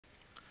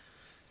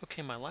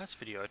Okay, my last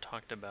video I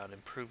talked about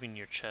improving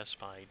your chess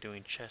by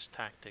doing chess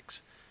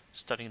tactics,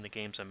 studying the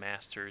games of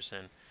masters,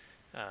 and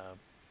uh,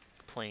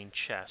 playing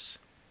chess.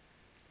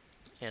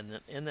 And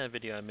in that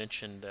video I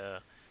mentioned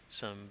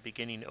some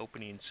beginning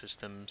opening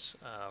systems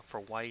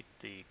for white,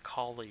 the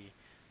Colle,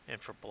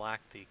 and for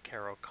black, the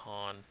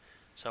Caro-Kann.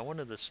 So I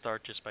wanted to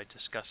start just by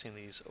discussing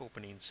these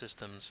opening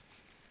systems.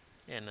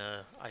 And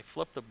I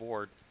flipped the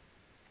board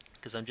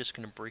because I'm just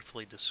going to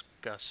briefly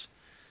discuss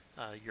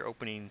your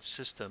opening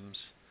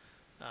systems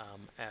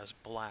as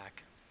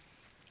black.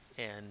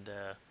 And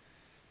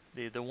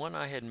the one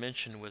I had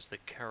mentioned was the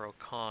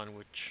Caro-Kann,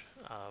 which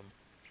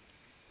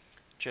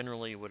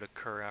generally would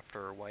occur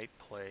after white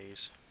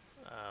plays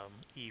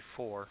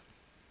e4.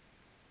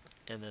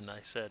 And then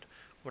I said,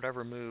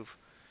 whatever move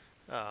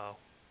uh,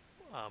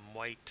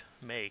 white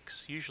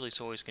makes, usually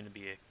it's always going to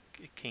be a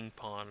king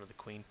pawn or the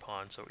queen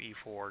pawn, so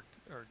e4 or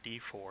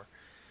d4.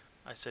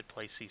 I said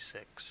play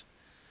c6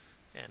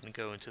 and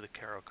go into the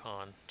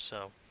Caro-Kann.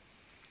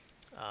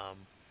 Um,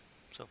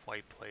 so if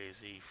white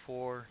plays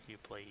e4, you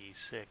play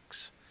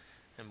e6,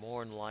 and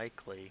more than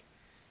likely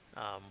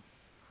um,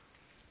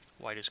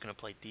 white is going to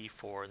play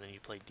d4, and then you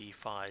play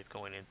d5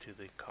 going into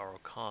the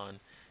Caro-Kann.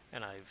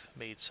 And I've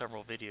made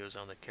several videos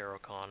on the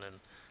Caro-Kann, and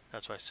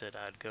that's why I said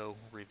I'd go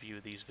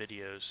review these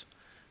videos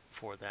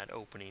for that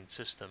opening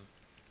system.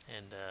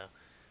 And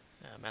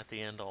at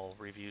the end I'll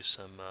review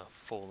some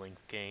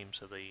full-length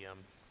games of the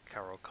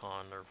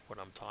Caro-Kann, or what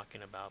I'm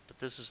talking about. But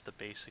this is the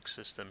basic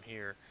system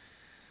here.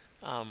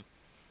 And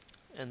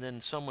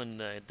then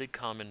someone did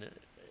comment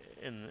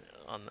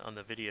on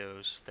the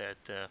videos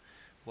that,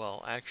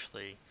 well,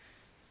 actually,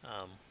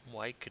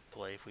 white could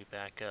play if we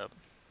back up.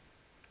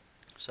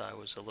 So I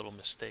was a little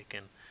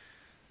mistaken.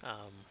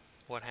 Um,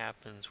 what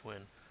happens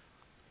when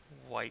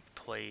white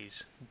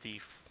plays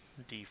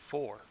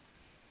d4?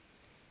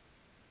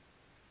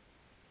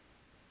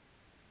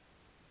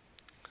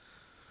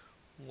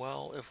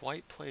 Well, if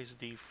white plays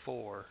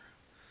d4,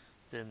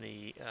 then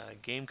the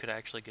game could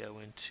actually go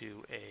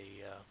into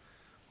a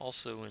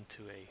also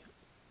into a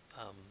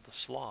the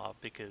Slav,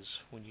 because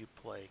when you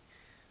play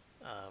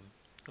um,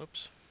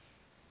 oops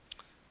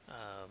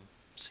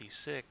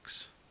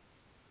c6,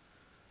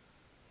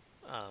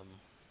 um,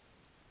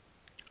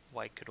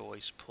 white could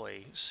always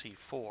play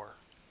c4.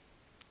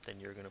 Then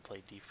you're going to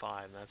play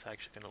d5, and that's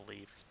actually going to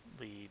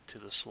lead to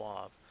the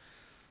Slav.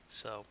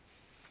 So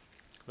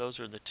those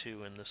are the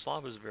two, and the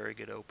Slav is a very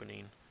good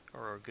opening,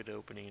 or a good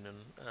opening, and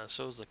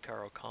so is the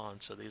Caro-Kann.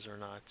 So these are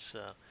not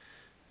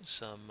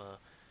some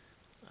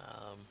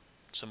um,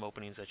 some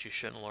openings that you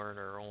shouldn't learn,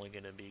 or are only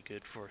going to be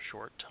good for a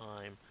short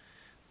time.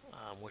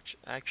 Which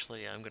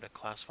actually I'm going to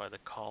classify the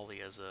Colle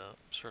as a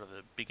sort of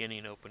a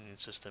beginning opening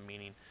system,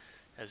 meaning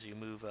as you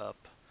move up,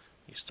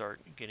 you start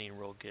getting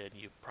real good,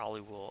 you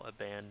probably will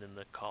abandon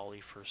the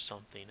Colle for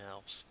something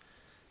else.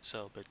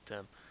 So,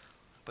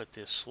 but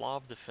the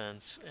Slav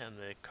defense and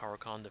the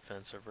Caro-Kann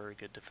defense are very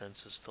good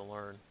defenses to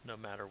learn, no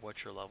matter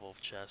what your level of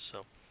chess.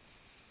 So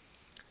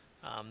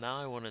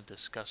now I want to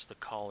discuss the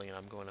Colle, and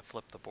I'm going to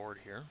flip the board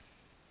here.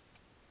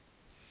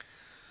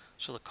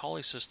 So the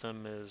Colle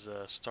system is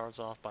starts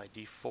off by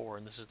d4,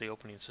 and this is the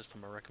opening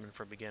system I recommend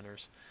for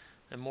beginners.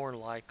 And more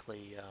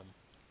likely,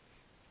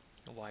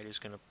 white is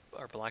going to,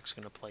 or black's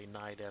going to play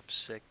knight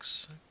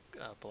f6.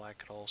 Black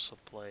could also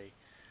play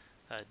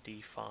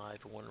d5.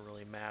 It wouldn't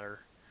really matter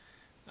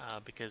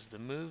because the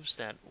moves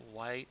that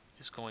white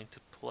is going to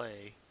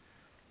play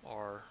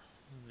are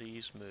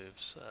these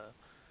moves.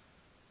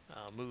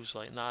 Moves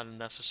like, not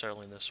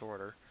necessarily in this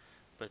order,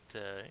 but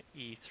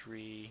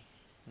e3,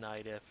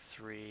 knight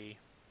f3,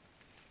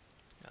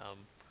 um,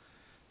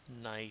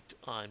 knight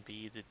on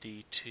b to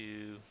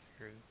d2.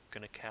 You're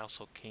going to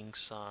castle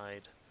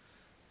kingside,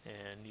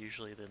 and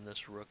usually then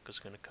this rook is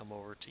going to come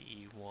over to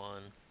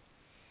e1,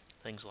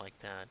 things like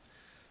that.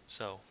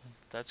 So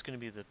that's going to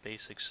be the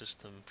basic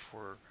system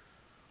for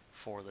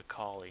the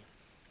Colle.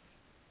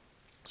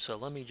 So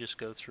let me just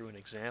go through an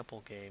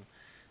example game.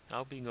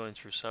 I'll be going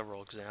through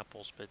several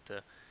examples,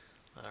 but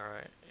all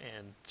right,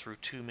 and through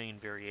two main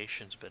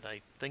variations. But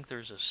I think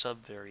there's a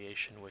sub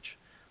variation which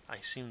I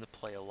seem to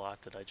play a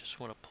lot, that I just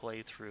want to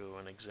play through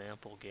an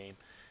example game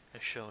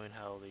as showing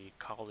how the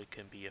Colle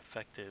can be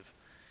effective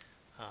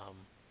um,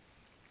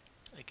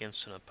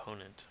 against an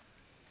opponent.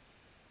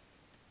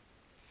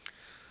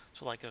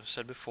 So like I've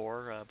said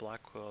before, black,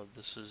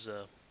 this is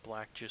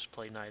black just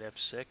play knight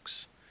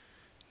f6.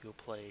 You'll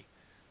play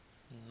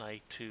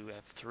knight to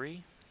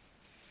f3.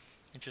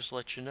 And just to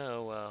let you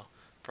know,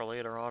 for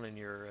later on in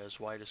your, as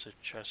white as a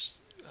chess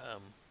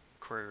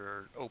career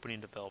or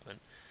opening development,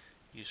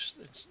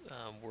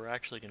 we're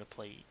actually going to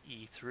play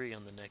e3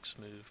 on the next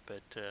move,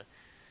 but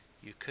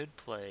you could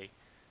play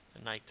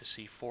a knight to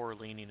c4,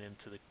 leaning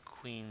into the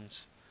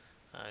queen's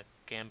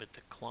gambit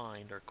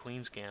declined, or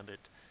queen's gambit,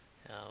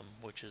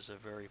 which is a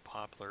very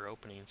popular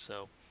opening.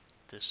 So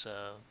this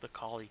the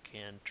Colle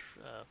can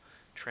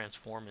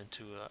transform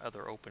into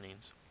other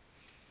openings.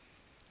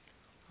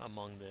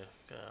 Among the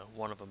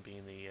one of them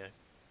being the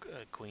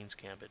queen's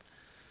gambit.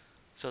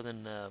 So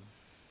then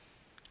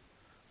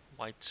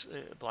Black's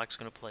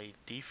going to play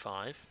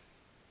d5.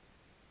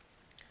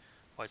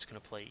 White's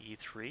going to play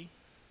e3,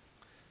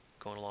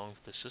 going along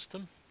with the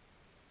system.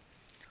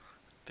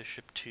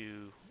 Bishop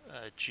to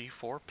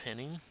g4,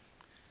 pinning.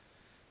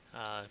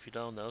 If you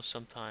don't know,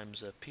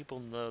 sometimes people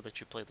know that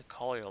you play the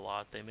Colle a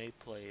lot. They may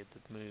play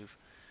the move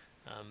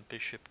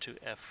bishop to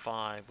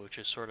f5, which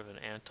is sort of an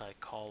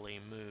anti-Colle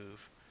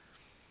move.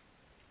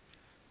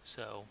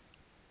 So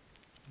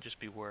just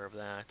be aware of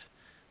that.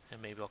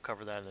 And maybe I'll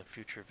cover that in a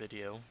future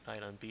video.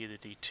 Knight on b to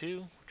d2,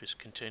 which is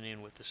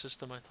continuing with the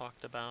system I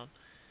talked about.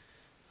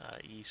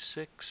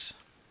 e6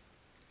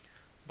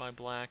 by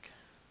black.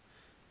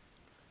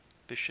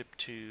 Bishop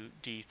to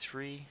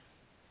d3.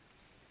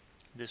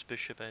 This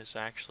bishop is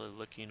actually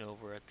looking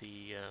over at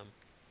the,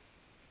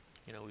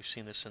 we've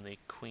seen this in the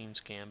Queen's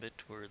Gambit,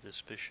 where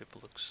this bishop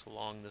looks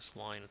along this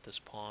line at this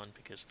pawn,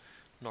 because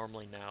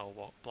normally now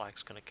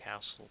black's going to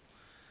castle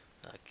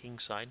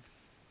kingside.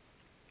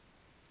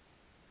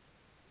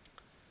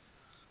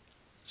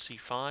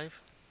 c5.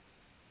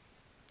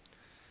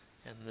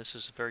 And this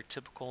is very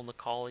typical in the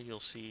Colle. You'll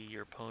see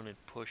your opponent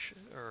push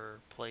or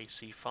play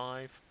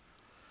c5.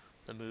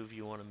 The move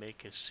you want to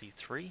make is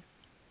c3.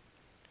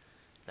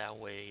 That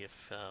way,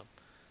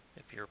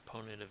 if your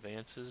opponent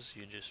advances,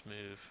 you just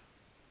move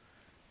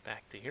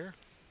back to here.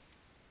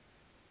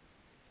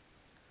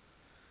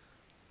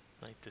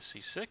 Knight to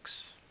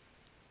c6.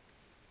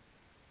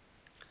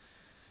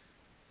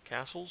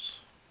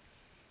 Castles.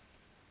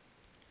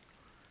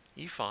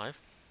 e5.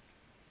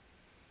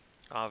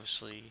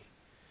 Obviously,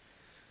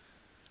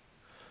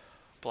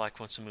 black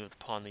wants to move the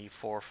pawn to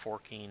e4,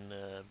 forking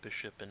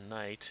bishop and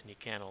knight, and you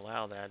can't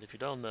allow that. If you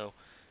don't know,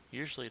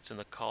 usually it's in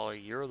the Colle,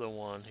 you're the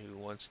one who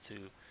wants to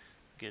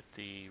get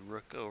the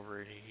rook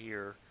over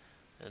here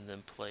and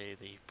then play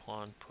the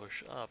pawn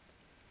push up.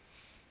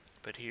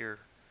 But here,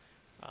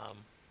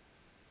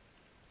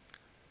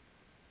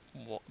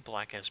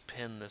 black has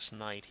pinned this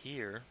knight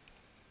here,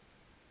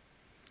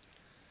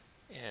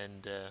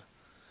 and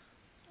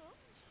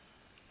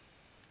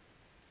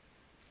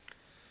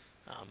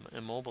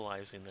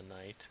immobilizing the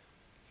knight.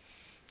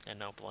 And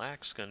now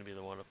black's going to be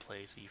the one who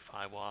plays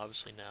e5. Well,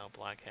 obviously now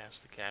black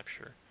has to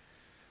capture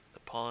the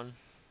pawn.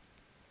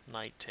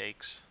 Knight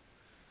takes.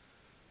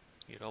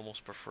 You'd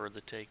almost prefer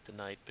to take the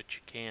knight, but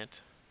you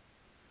can't.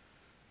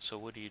 So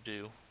what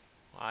do?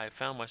 I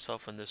found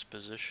myself in this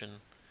position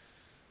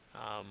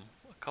a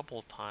couple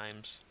of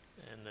times,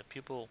 and the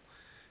people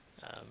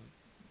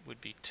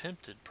would be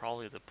tempted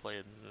probably to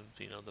play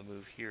the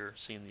move here,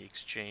 seeing the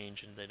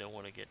exchange, and they don't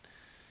want to get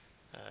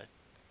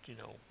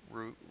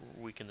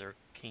weaken their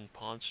king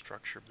pawn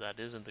structure. But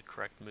that isn't the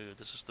correct move.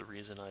 This is the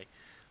reason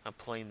I'm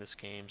playing this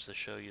game, is to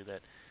show you that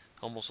it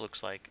almost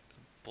looks like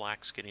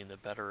black's getting the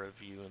better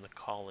of you in the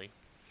Colle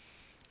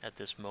at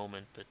this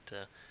moment.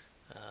 But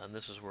and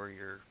this is where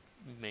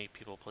many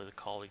people play the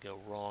Colle go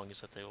wrong,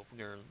 is that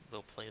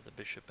they'll play the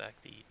bishop back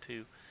to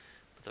e2.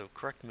 But the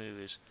correct move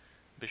is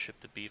bishop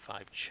to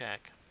b5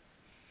 check.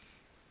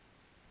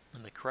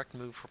 And the correct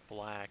move for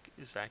black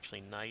is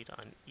actually knight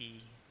on e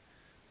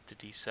to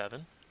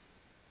d7.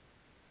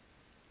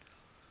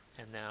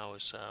 And now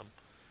is,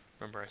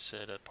 remember I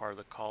said part of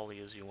the Colle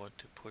is you want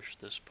to push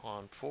this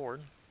pawn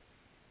forward.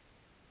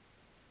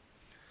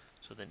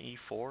 So then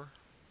e4,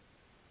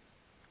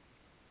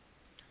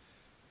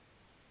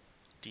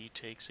 d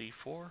takes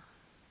e4,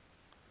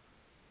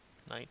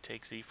 knight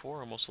takes e4.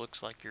 Almost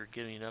looks like you're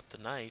giving up the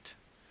knight.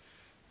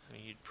 I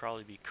mean, you'd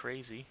probably be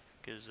crazy,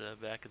 because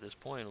back at this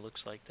point it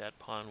looks like that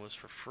pawn was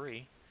for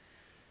free,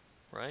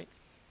 right?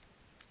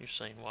 You're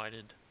saying, why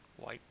did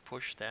white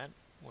push that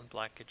when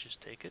black could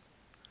just take it?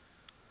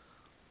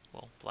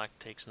 Well, black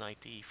takes knight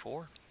to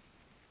e4,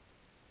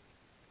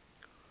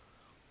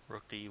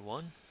 rook to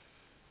e1,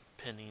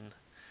 pinning.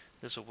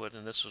 This is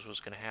what's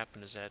going to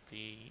happen, is that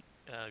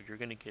you're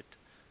going to get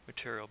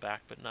material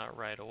back, but not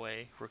right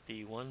away. Rook to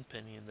e1,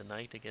 pinning the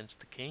knight against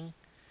the king.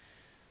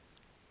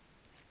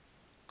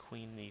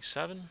 Queen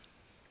e7,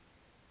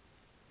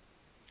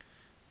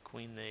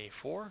 queen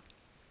to a4.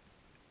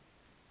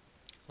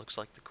 Looks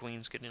like the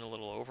queen's getting a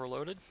little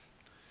overloaded,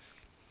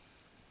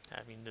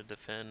 having to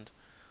defend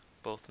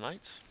both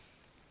knights.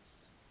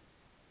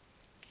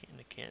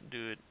 It can't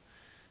do it,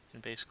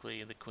 and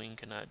basically the queen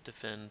cannot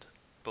defend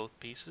both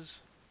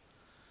pieces.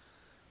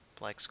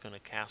 Black's going to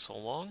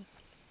castle long,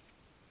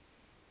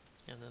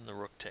 and then the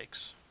rook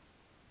takes.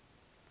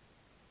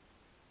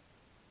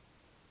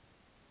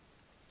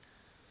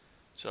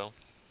 So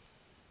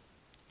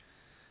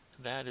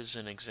that is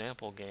an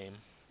example game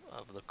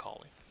of the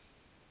Colle.